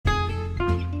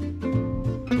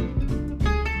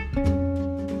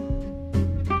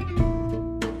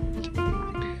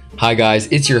Hi guys,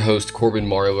 it's your host Corbin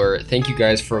Marler. Thank you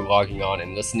guys for logging on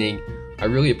and listening. I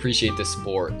really appreciate the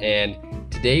support. And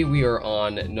today we are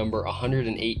on number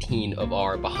 118 of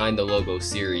our Behind the Logo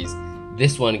series.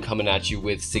 This one coming at you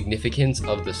with significance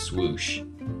of the swoosh.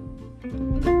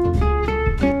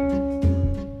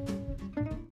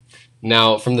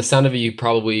 Now, from the sound of it, you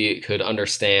probably could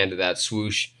understand that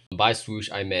swoosh. By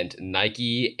swoosh, I meant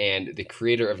Nike and the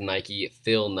creator of Nike,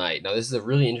 Phil Knight. Now, this is a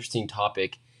really interesting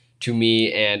topic to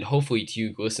me and hopefully to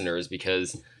you listeners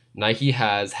because Nike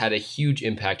has had a huge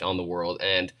impact on the world.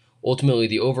 And ultimately,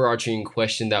 the overarching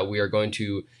question that we are going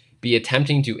to be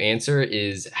attempting to answer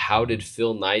is, how did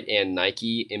Phil Knight and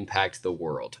Nike impact the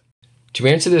world? To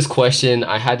answer this question,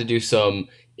 I had to do some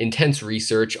intense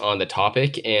research on the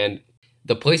topic, and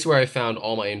the place where I found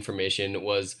all my information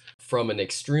was from an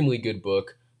extremely good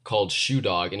book called Shoe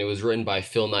Dog, and it was written by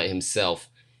Phil Knight himself.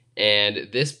 And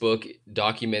this book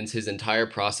documents his entire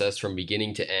process from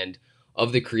beginning to end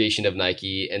of the creation of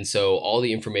Nike, and so all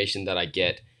the information that I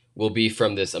get will be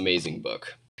from this amazing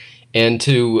book. And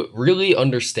to really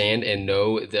understand and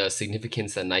know the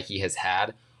significance that Nike has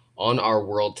had on our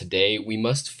world today, we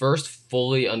must first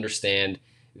fully understand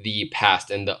the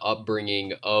past and the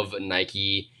upbringing of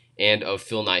Nike and of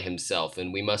Phil Knight himself.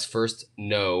 And we must first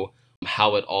know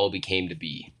how it all became to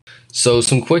be. So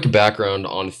some quick background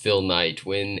on Phil Knight.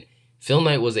 When Phil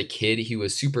Knight was a kid, he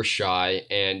was super shy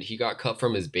and he got cut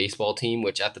from his baseball team,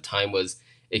 which at the time was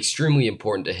extremely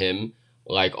important to him,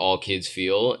 like all kids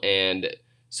feel. And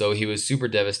so he was super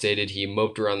devastated. He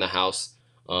moped around the house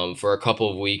for a couple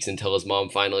of weeks until his mom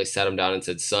finally sat him down and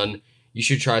said, "Son, you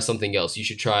should try something else. You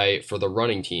should try for the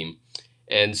running team."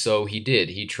 And so he did.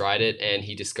 He tried it and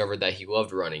he discovered that he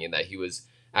loved running and that he was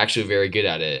actually very good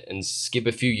at it. And skip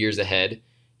a few years ahead,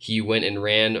 he went and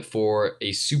ran for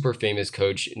a super famous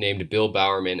coach named Bill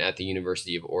Bowerman at the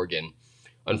University of Oregon.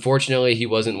 Unfortunately, he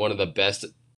wasn't one of the best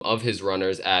of his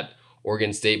runners at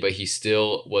Oregon State, but he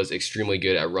still was extremely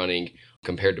good at running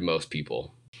compared to most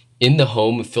people. In the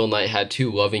home, Phil Knight had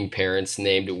two loving parents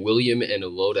named William and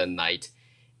Loda Knight,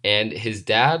 and his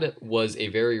dad was a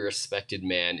very respected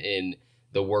man in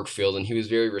the work field, and he was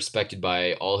very respected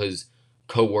by all his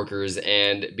co-workers.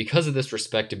 And because of this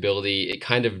respectability, it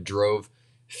kind of drove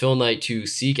Phil Knight to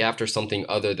seek after something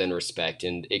other than respect,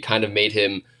 and it kind of made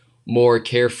him more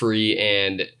carefree,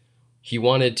 and he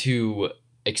wanted to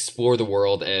explore the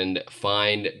world and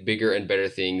find bigger and better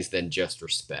things than just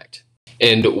respect.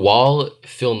 And while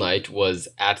Phil Knight was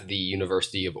at the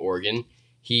University of Oregon,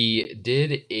 he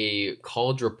did a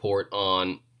college report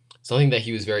on something that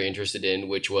he was very interested in,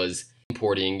 which was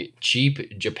importing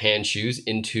cheap Japan shoes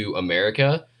into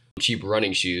America, cheap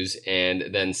running shoes,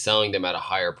 and then selling them at a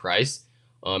higher price.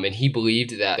 And he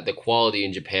believed that the quality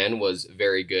in Japan was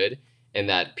very good and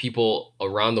that people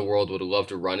around the world would love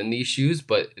to run in these shoes,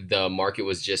 but the market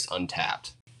was just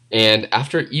untapped. And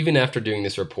even after doing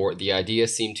this report, the idea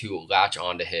seemed to latch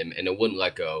onto him and it wouldn't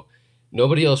let go.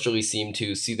 Nobody else really seemed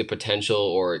to see the potential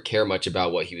or care much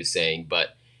about what he was saying,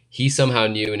 but he somehow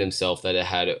knew in himself that it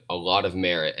had a lot of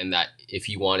merit and that if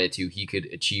he wanted to, he could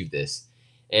achieve this.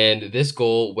 And this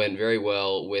goal went very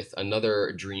well with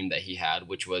another dream that he had,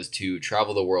 which was to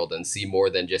travel the world and see more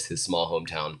than just his small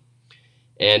hometown.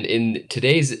 And in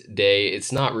today's day,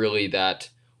 it's not really that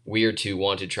weird to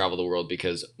want to travel the world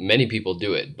because many people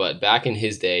do it. But back in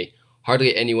his day,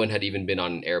 hardly anyone had even been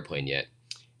on an airplane yet.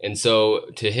 And so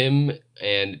to him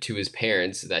and to his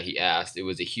parents that he asked, it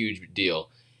was a huge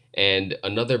deal. And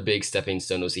another big stepping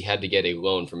stone was he had to get a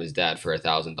loan from his dad for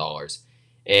 $1,000.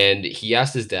 And he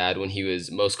asked his dad when he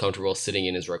was most comfortable sitting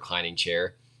in his reclining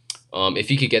chair if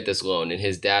he could get this loan. And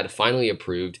his dad finally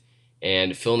approved.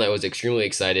 And Phil Knight was extremely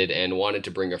excited and wanted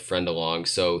to bring a friend along.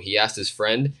 So he asked his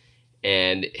friend,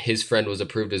 and his friend was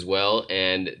approved as well.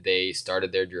 And they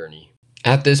started their journey.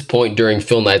 At this point during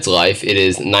Phil Knight's life, it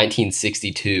is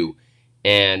 1962.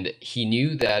 And he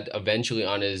knew that eventually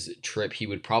on his trip, he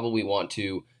would probably want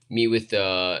to meet with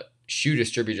the shoe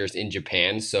distributors in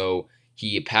Japan. So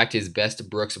he packed his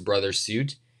best Brooks Brothers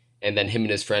suit, and then him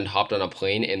and his friend hopped on a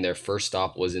plane, and their first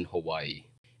stop was in Hawaii.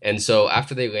 And so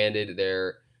after they landed,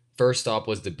 their first stop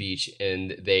was the beach,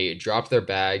 and they dropped their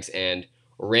bags and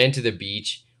ran to the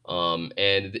beach.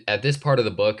 And at this part of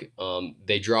the book,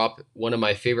 they drop one of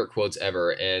my favorite quotes ever.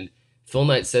 And Phil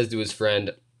Knight says to his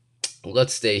friend,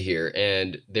 "Let's stay here."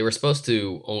 And they were supposed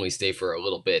to only stay for a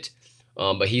little bit.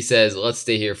 But he says, "Let's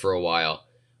stay here for a while."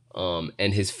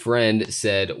 And his friend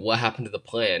said, "What happened to the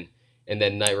plan?" And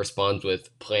then Knight responds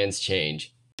with, "Plans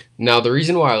change." Now, the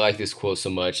reason why I like this quote so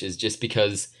much is just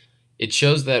because it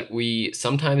shows that we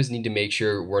sometimes need to make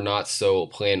sure we're not so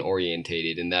plan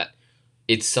orientated and that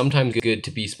it's sometimes good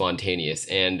to be spontaneous.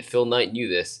 And Phil Knight knew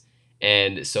this.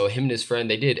 And so him and his friend,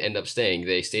 they did end up staying.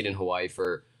 They stayed in Hawaii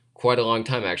for quite a long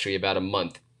time, actually, about a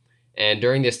month. And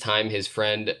during this time, his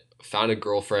friend found a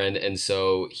girlfriend, and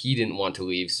so he didn't want to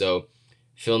leave. So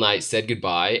Phil Knight said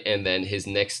goodbye, and then his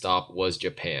next stop was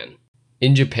Japan.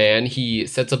 In Japan, he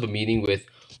sets up a meeting with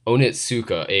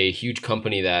Onitsuka, a huge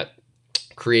company that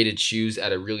created shoes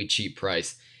at a really cheap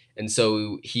price. And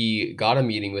so he got a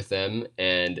meeting with them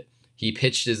and he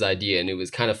pitched his idea. And it was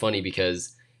kind of funny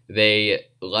because they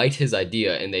liked his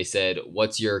idea and they said,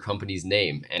 "What's your company's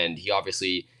name?" And he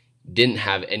obviously didn't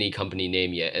have any company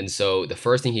name yet. And so the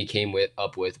first thing he came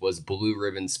up with was Blue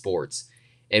Ribbon Sports.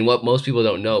 And what most people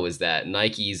don't know is that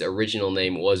Nike's original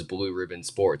name was Blue Ribbon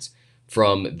Sports,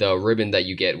 from the ribbon that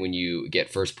you get when you get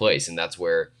first place. And that's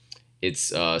where its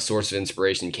source of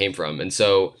inspiration came from. And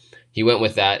so he went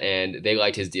with that and they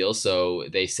liked his deal. So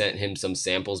they sent him some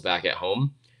samples back at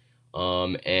home,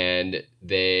 and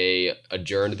they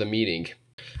adjourned the meeting.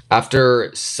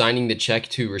 After signing the check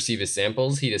to receive his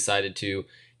samples, he decided to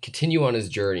continue on his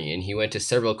journey, and he went to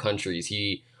several countries.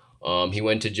 He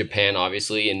went to Japan,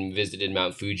 obviously, and visited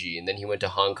Mount Fuji, and then he went to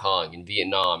Hong Kong and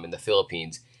Vietnam and the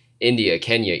Philippines, India,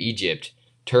 Kenya, Egypt,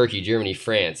 Turkey, Germany,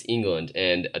 France, England,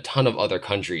 and a ton of other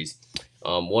countries.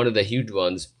 One of the huge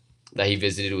ones that he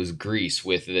visited was Greece,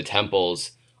 with the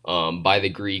temples by the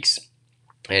Greeks,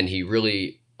 and he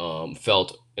really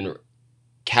felt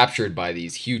captured by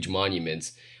these huge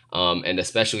monuments, and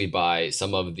especially by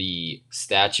some of the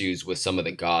statues with some of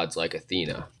the gods like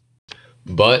Athena.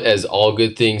 But as all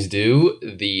good things do,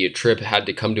 the trip had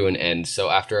to come to an end. So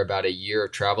after about a year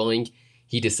of traveling,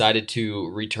 he decided to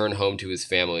return home to his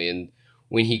family. And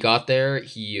when he got there,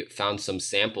 he found some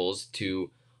samples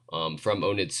from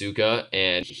Onitsuka,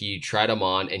 and he tried them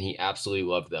on, and he absolutely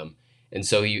loved them. And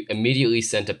so he immediately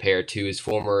sent a pair to his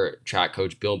former track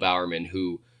coach, Bill Bowerman,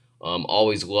 who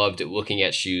always loved looking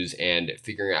at shoes and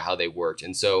figuring out how they worked.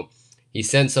 And so he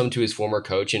sent some to his former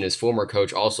coach, and his former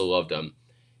coach also loved them.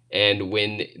 And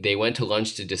when they went to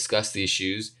lunch to discuss these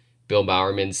shoes, Bill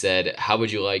Bowerman said, "How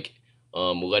would you like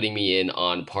letting me in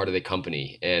on part of the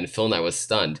company?" And Phil Knight was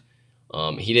stunned.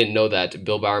 He didn't know that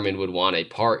Bill Bowerman would want a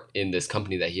part in this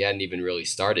company that he hadn't even really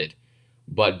started.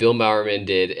 But Bill Bowerman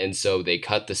did, and so they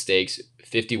cut the stakes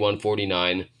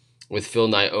 51-49, with Phil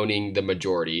Knight owning the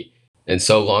majority. And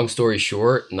so, long story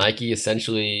short, Nike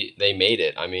essentially, they made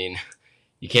it. I mean,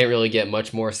 you can't really get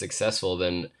much more successful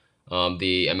than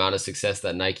the amount of success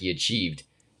that Nike achieved.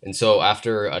 And so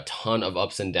after a ton of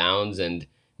ups and downs and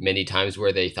many times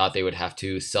where they thought they would have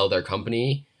to sell their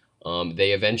company,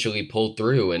 they eventually pulled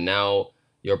through. And now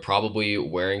you're probably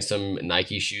wearing some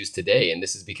Nike shoes today. And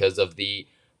this is because of the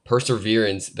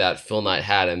perseverance that Phil Knight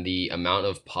had and the amount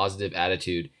of positive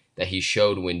attitude that he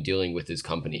showed when dealing with his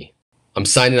company. I'm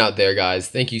signing out there, guys.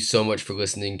 Thank you so much for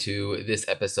listening to this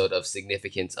episode of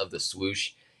Significance of the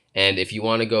Swoosh. And if you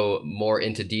want to go more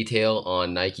into detail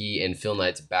on Nike and Phil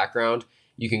Knight's background,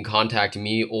 you can contact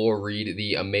me or read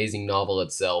the amazing novel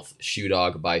itself, Shoe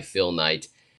Dog by Phil Knight.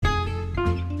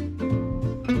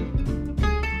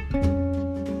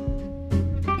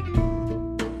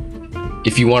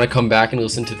 If you want to come back and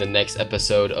listen to the next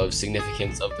episode of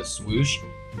Significance of the Swoosh,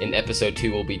 in episode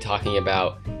 2 we'll be talking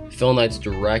about Phil Knight's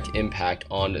direct impact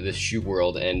on the shoe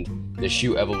world and the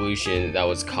shoe evolution that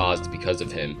was caused because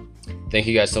of him. Thank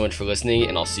you guys so much for listening,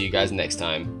 and I'll see you guys next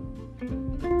time.